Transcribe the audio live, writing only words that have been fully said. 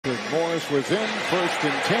Morris was in, 1st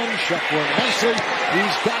and 10, shuffling nicely.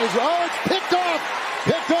 He's got his, it's picked off!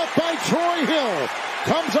 Picked off by Troy Hill.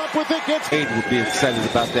 Comes up with it, gets... Wade would be excited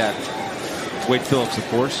about that. Wade Phillips, of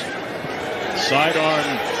course. Sidearm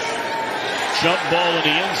jump ball in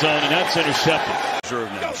the end zone, and that's intercepted. Reserve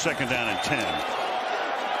now, 2nd down and 10.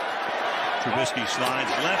 Trubisky slides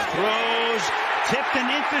left, throws, tipped and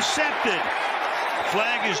intercepted.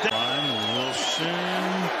 Flag is down.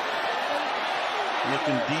 Wilson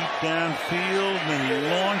looking deep downfield and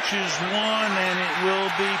launches one, and it will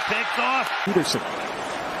be picked off. Peterson.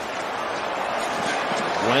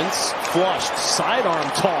 Wentz flushed, sidearm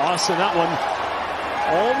toss, and that one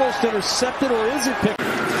almost intercepted, or is it picked?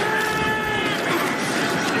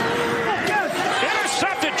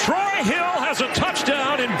 Intercepted. Troy Hill has a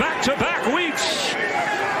touchdown in back-to-back weeks.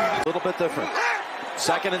 A little bit different.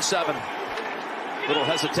 2nd and 7. Little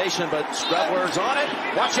hesitation, but Strebler's on it.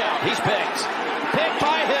 Watch out, he's picked. Picked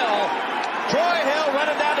by Hill. Troy Hill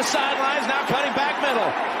running down the sidelines, now cutting back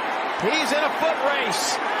middle. He's in a foot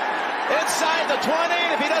race. Inside the 20,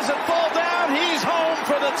 and if he doesn't fall down, he's home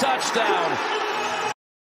for the touchdown.